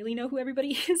 like, really know who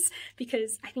everybody is,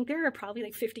 because I think there are probably,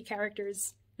 like, 50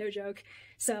 characters, no joke.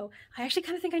 So I actually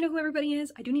kind of think I know who everybody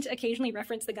is. I do need to occasionally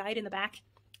reference the guide in the back,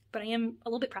 but I am a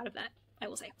little bit proud of that, I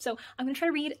will say. So I'm going to try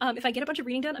to read. If I get a bunch of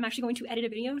reading done, I'm actually going to edit a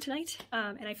video tonight,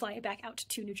 and I fly back out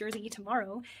to New Jersey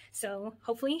tomorrow. So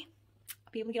hopefully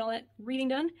I'll be able to get all that reading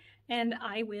done, and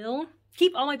I will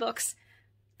keep all my books,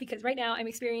 because right now I'm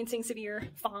experiencing severe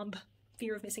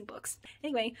fear of missing books.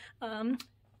 Anyway,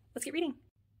 let's get reading.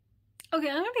 Okay,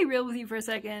 I'm gonna be real with you for a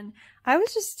second. I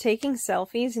was just taking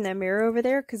selfies in that mirror over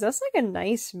there, because that's like a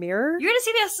nice mirror. You're gonna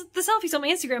see the selfies on my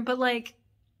Instagram, but like,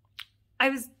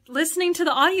 I was listening to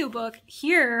the audiobook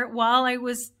here while I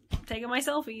was taking my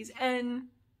selfies, and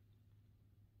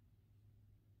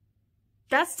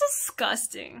that's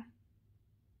disgusting.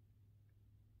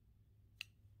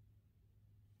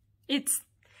 It's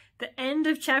the end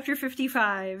of chapter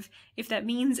 55, if that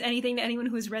means anything to anyone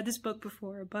who has read this book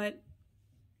before, but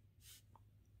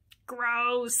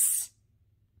gross.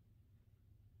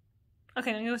 Okay,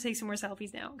 I'm gonna go take some more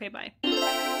selfies now. Okay, bye.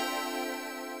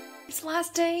 It's the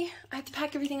last day. I have to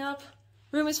pack everything up.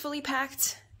 Room is fully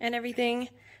packed and everything.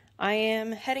 I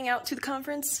am heading out to the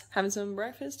conference, having some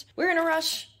breakfast. We're in a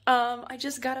rush. I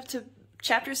just got up to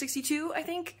chapter 62, I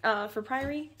think, for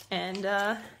Priory, and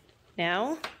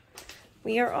now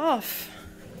we are off.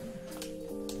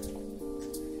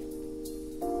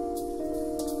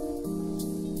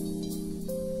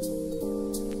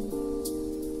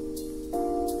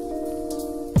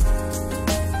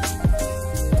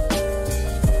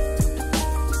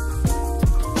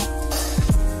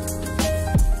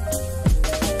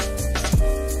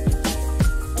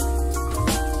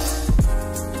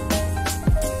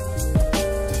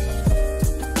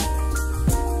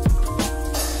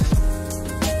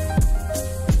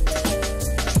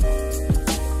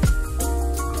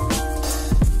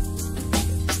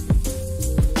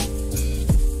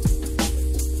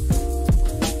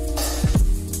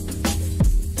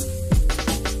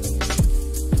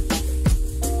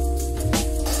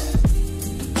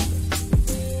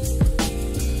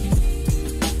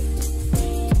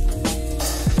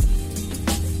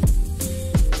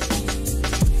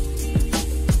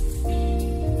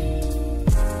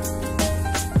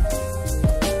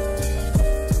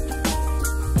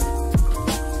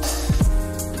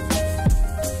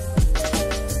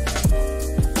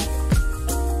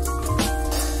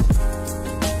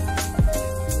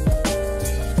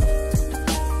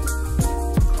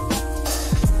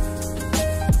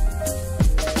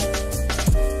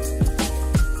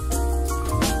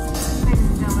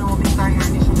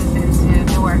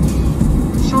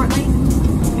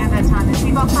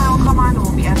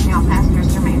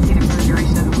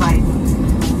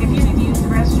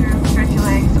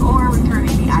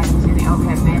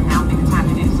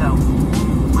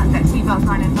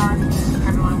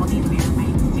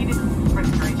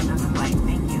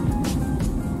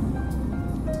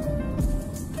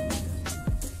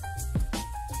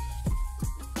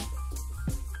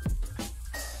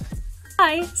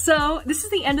 Hi, so this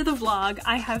is the end of the vlog.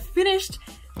 I have finished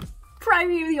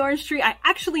Priory of the Orange Tree. I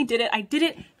actually did it. I did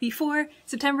it before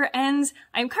September ends.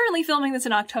 I'm currently filming this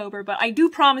in October, but I do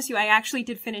promise you I actually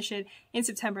did finish it in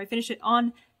September. I finished it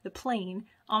on the plane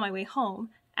on my way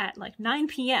home at like 9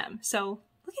 p.m. So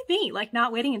look at me, like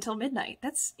not waiting until midnight.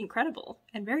 That's incredible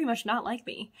and very much not like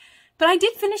me. But I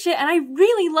did finish it and I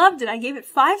really loved it. I gave it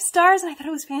 5 stars and I thought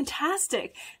it was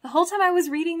fantastic. The whole time I was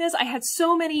reading this, I had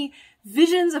so many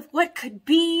visions of what could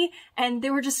be, and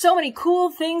there were just so many cool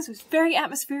things. It was very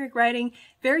atmospheric writing,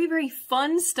 very, very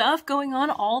fun stuff going on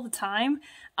all the time.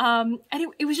 And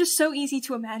it was just so easy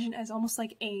to imagine as almost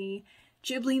like a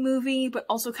Ghibli movie, but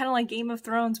also kind of like Game of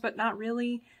Thrones, but not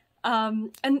really.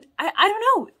 And I don't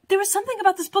know, there was something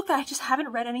about this book that I just haven't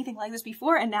read anything like this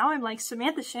before, and now I'm like,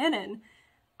 Samantha Shannon,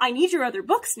 I need your other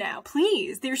books now,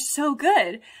 please. They're so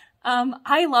good.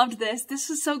 I loved this. This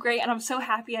was so great, and I'm so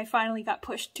happy I finally got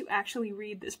pushed to actually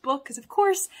read this book, because of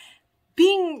course,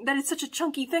 being that it's such a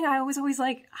chunky thing, I was always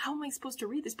like, how am I supposed to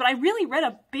read this? But I really read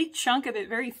a big chunk of it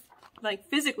very, like,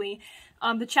 physically.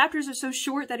 The chapters are so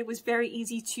short that it was very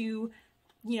easy to,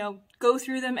 you know, go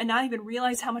through them and not even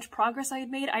realize how much progress I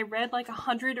had made. I read like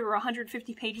 100 or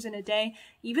 150 pages in a day.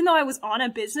 Even though I was on a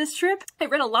business trip, I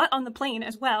read a lot on the plane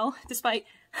as well, despite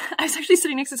I was actually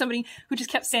sitting next to somebody who just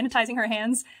kept sanitizing her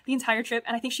hands the entire trip,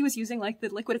 and I think she was using like the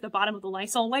liquid at the bottom of the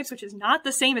Lysol wipes, which is not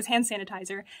the same as hand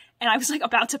sanitizer, and I was like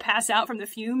about to pass out from the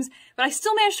fumes, but I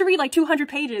still managed to read like 200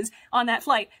 pages on that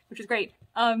flight, which was great.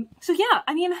 So yeah,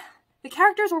 I mean, the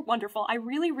characters were wonderful. I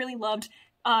really, really loved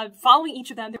following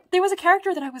each of them. There was a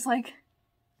character that I was like,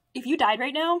 if you died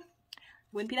right now,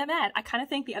 wouldn't be that mad. I kind of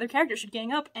think the other characters should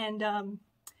gang up and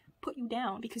put you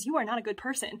down because you are not a good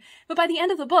person. But by the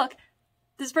end of the book,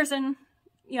 this person,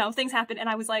 you know, things happened, and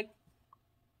I was like,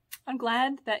 I'm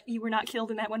glad that you were not killed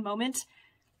in that one moment,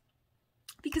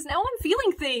 because now I'm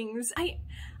feeling things. I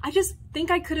just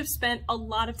think I could have spent a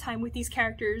lot of time with these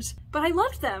characters, but I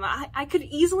loved them. I could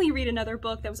easily read another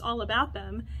book that was all about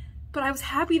them, but I was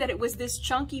happy that it was this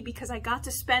chunky because I got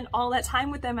to spend all that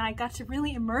time with them and I got to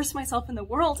really immerse myself in the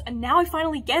world, and now I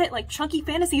finally get it. Like, chunky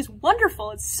fantasy is wonderful.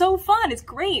 It's so fun. It's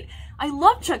great. I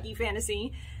love chunky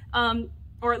fantasy.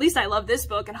 Or at least I love this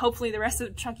book, and hopefully the rest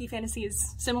of chunky fantasy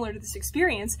is similar to this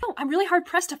experience. Oh, I'm really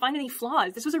hard-pressed to find any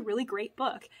flaws. This was a really great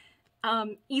book.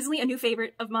 Easily a new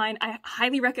favorite of mine. I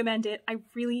highly recommend it. I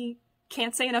really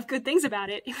can't say enough good things about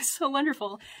it. It was so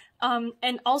wonderful.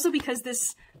 And also because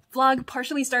this vlog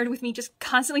partially started with me just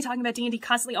constantly talking about D&D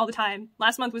constantly all the time.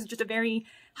 Last month was just a very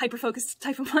hyper-focused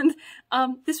type of month.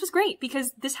 This was great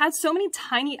because this had so many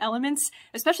tiny elements,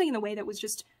 especially in the way that was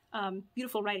just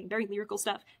beautiful writing, very lyrical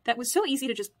stuff, that was so easy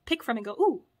to just pick from and go,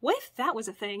 ooh, what if that was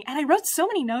a thing? And I wrote so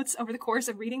many notes over the course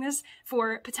of reading this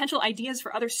for potential ideas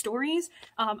for other stories.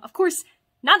 Of course,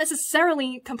 not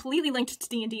necessarily completely linked to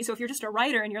D&D, so if you're just a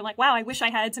writer and you're like, wow, I wish I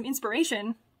had some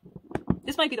inspiration,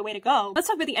 this might be the way to go. Let's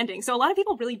talk about the ending. So a lot of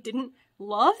people really didn't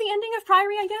love the ending of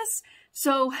Priory, I guess.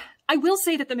 So I will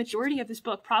say that the majority of this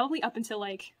book, probably up until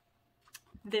like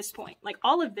this point, like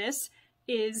all of this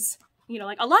is, you know,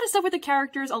 like a lot of stuff with the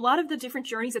characters, a lot of the different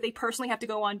journeys that they personally have to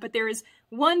go on, but there is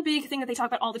one big thing that they talk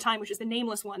about all the time, which is the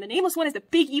Nameless One. The Nameless One is the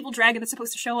big evil dragon that's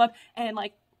supposed to show up and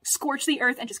like scorch the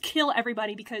earth and just kill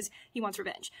everybody because he wants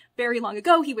revenge. Very long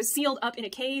ago, he was sealed up in a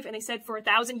cave, and they said for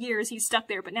 1,000 years he's stuck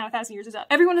there, but now 1,000 years is up.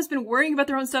 Everyone has been worrying about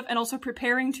their own stuff and also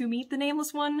preparing to meet the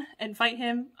Nameless One and fight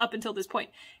him up until this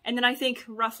point. And then I think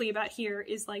roughly about here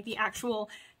is like the actual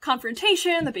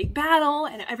confrontation, the big battle,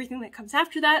 and everything that comes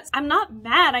after that. I'm not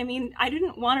mad. I mean, I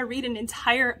didn't want to read an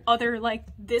entire other, like,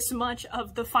 this much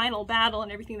of the final battle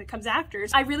and everything that comes after.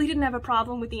 I really didn't have a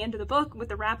problem with the end of the book, with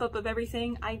the wrap-up of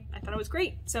everything. I thought it was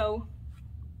great. So,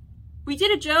 we did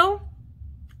it, Joe!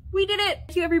 We did it!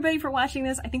 Thank you everybody for watching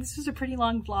this. I think this was a pretty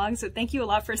long vlog, so thank you a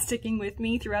lot for sticking with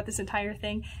me throughout this entire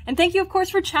thing. And thank you, of course,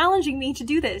 for challenging me to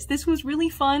do this. This was really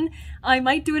fun. I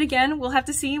might do it again. We'll have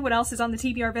to see what else is on the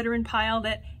TBR veteran pile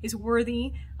that is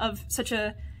worthy of such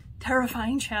a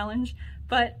terrifying challenge.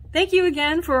 But thank you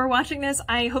again for watching this.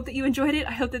 I hope that you enjoyed it.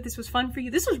 I hope that this was fun for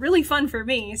you. This was really fun for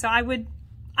me, so I would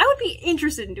be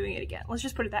interested in doing it again. Let's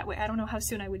just put it that way. I don't know how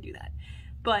soon I would do that.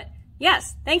 But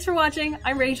yes, thanks for watching.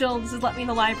 I'm Rachel. This is Let Me in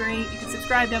the Library. You can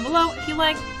subscribe down below if you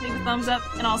like, leave a thumbs up,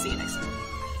 and I'll see you next time.